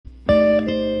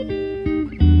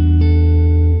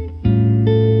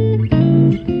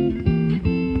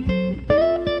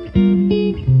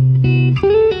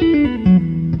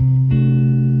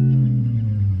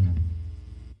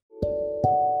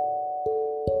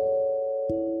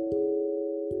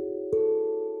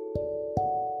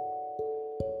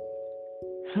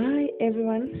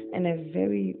everyone, and a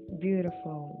very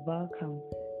beautiful welcome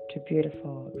to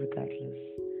Beautiful Regardless.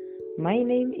 My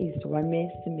name is Wame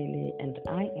Simile, and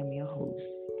I am your host.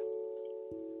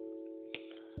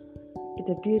 It's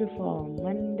a beautiful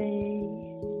Monday,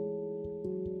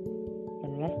 the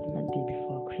last Monday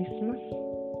before Christmas,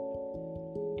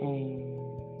 and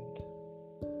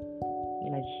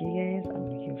like you guys, I'm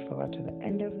looking forward to the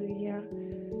end of the year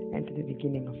and to the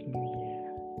beginning of New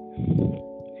Year.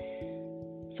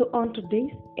 So on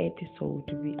today's episode,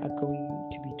 we are going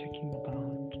to be talking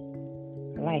about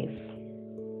life.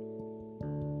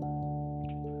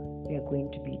 We are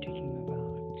going to be talking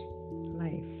about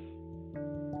life.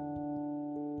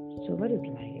 So what is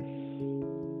life?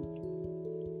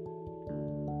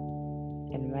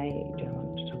 And why do I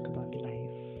want to talk about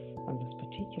life on this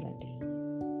particular day?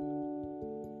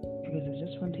 Because I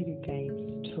just wanted you guys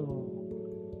to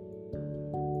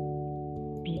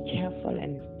be careful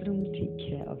and extremely take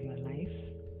care of your life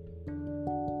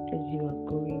as you are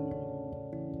going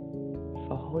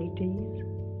for holidays.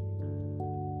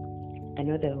 I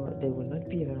know there will not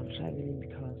be a lot of traveling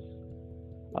because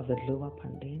of the global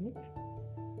pandemic,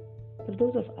 but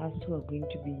those of us who are going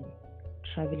to be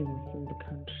traveling within the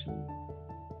country,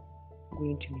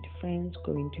 going to meet friends,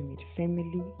 going to meet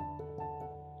family,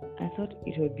 I thought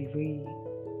it would be very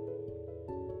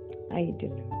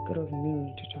ideal and good of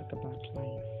me to talk about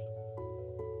life.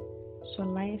 So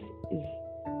life is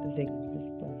the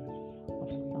existence of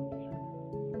something.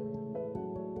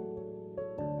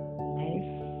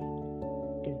 Life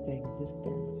is the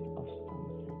existence of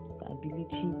something. The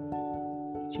ability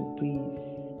to breathe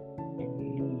and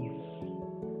live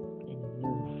and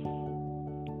move.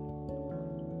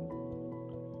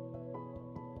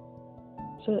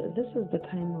 So this is the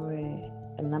time where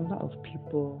a number of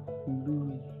people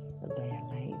lose their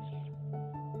lives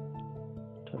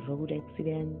to road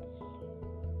accidents,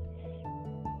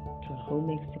 to home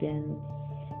accidents,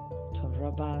 to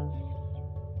robbers,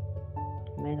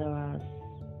 murderers.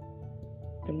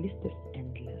 The list is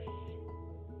endless.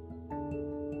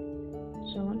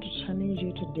 So I want to challenge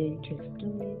you today to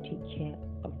extremely take care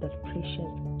of the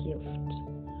precious gift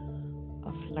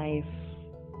of life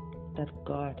that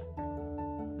God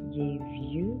gave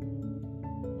you,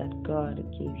 that God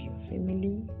gave your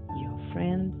family, your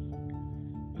friends,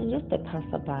 and just the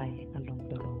passerby along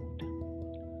the road.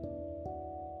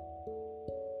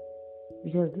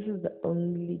 Because this is the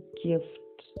only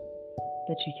gift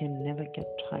that you can never get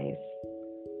twice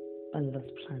on this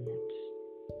planet.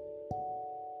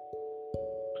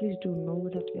 Please do know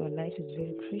that your life is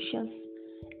very precious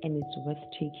and it's worth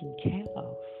taking care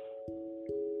of.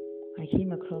 I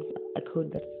came across a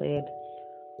quote that said,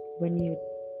 when you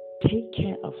take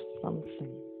care of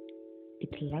something,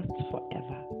 it lasts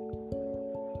forever.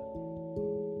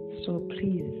 So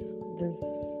please, this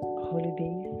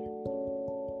holidays,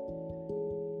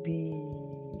 be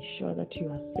sure that you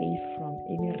are safe from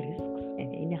any risks and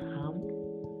any harm.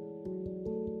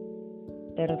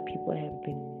 A lot of people have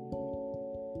been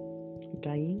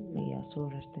dying. May your soul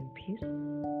rest in peace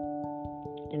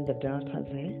in the Delta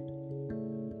there.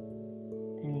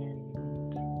 And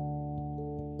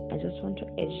I just want to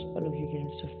urge all of you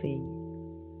guys to say,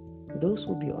 those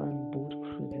who be on boat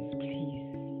cruises, please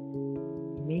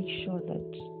make sure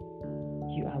that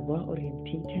you are well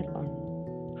orientated on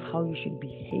how you should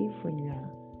behave when you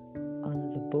are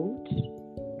on the boat.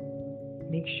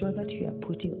 Make sure that you are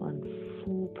putting on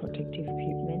full protective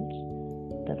equipment.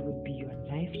 That would be your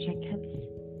life jackets.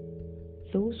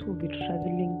 Those who will be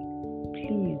traveling,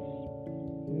 please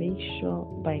make sure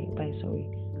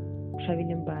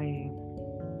traveling by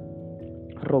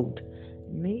road,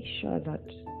 make sure that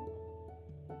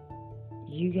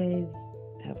you guys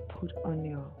have put on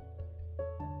your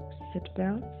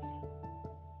seatbelts,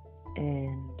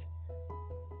 and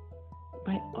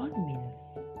by all means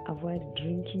avoid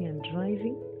drinking and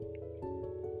driving.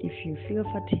 If you feel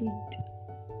fatigued,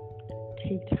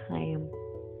 take time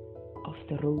off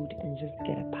the road and just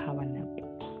get a power nap.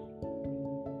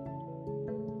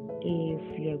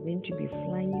 If you are going to be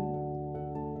flying,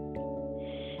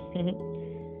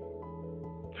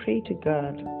 pray to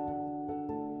God,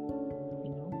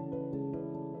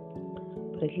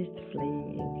 but at least flying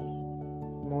is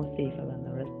more safer than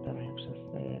the rest that I have just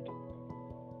said.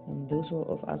 And those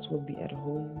of us will be at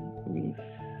home with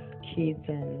kids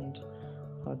and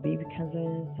our baby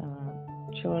cousins, our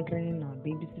children, our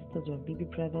baby sisters, or baby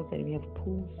brothers, and we have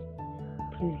pools.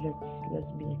 Please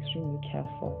let's be extremely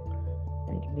careful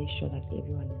and make sure that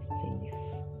everyone is safe.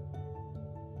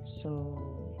 So,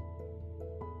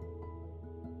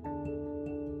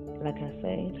 like I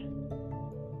said,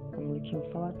 I'm looking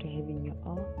forward to having you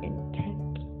all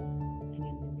intact and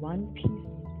in one piece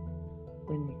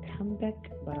when we come back,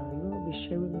 but I will be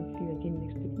sharing with you again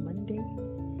next week Monday,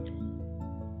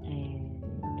 and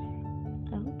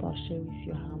I hope I'll share with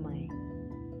you how my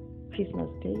Christmas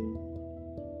day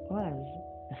was.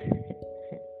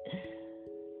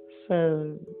 So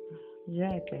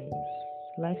yeah, guys,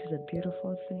 life is a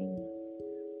beautiful thing.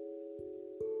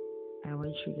 I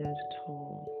want you guys to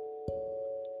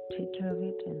take care of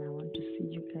it, and I want to see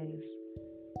you guys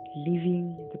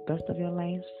living the best of your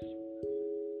lives.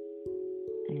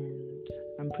 And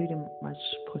I'm pretty much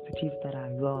positive that I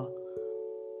will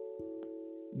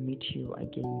meet you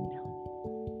again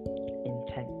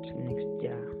intact next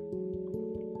year.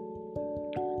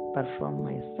 But from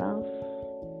myself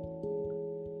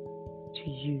to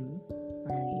you,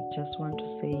 I just want to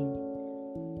say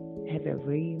have a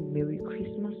very Merry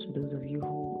Christmas to those of you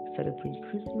who celebrate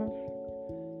Christmas,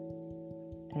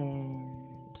 and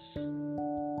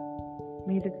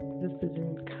may this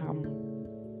season come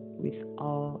with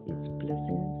all its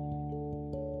blessings,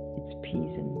 its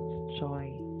peace, and its joy,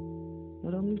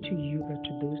 not only to you, but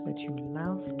to those that you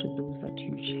love, to those that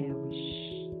you cherish.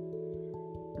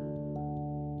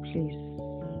 Please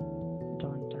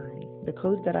don't die. The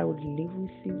quote that I would leave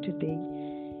with you today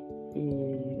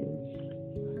is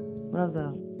one of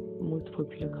the most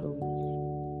popular quotes,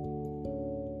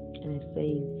 and it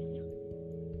says,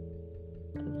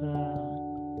 the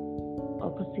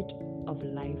opposite of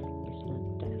life is not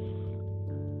death.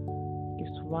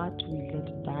 It's what we let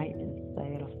die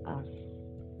inside of us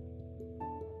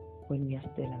when we are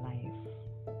still alive.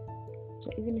 So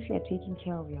even if you are taking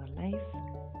care of your life,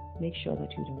 make sure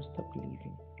that you don't stop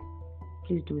living.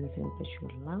 Please do the things that you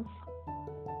love,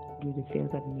 do the things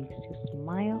that makes you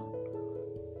smile,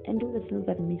 and do the things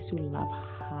that makes you laugh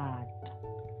hard.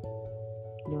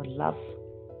 Love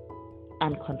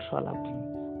uncontrollably.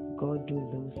 Go do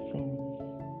those things.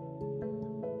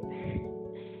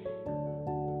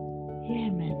 Yeah,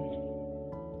 man.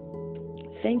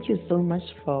 Thank you so much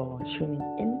for tuning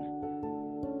in.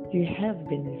 You have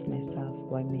been with myself,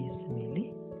 Wami Simile.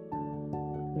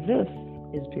 This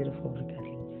is Beautiful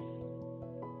Regardless,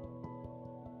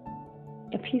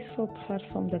 a peaceful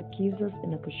platform that gives us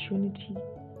an opportunity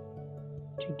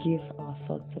to give our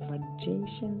thoughts of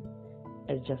validation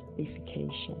as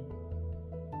justification.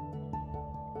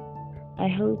 I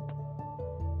hope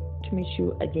to meet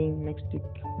you again next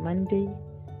week, Monday.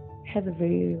 Have a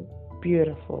very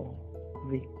beautiful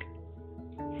week.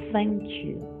 Thank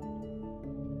you.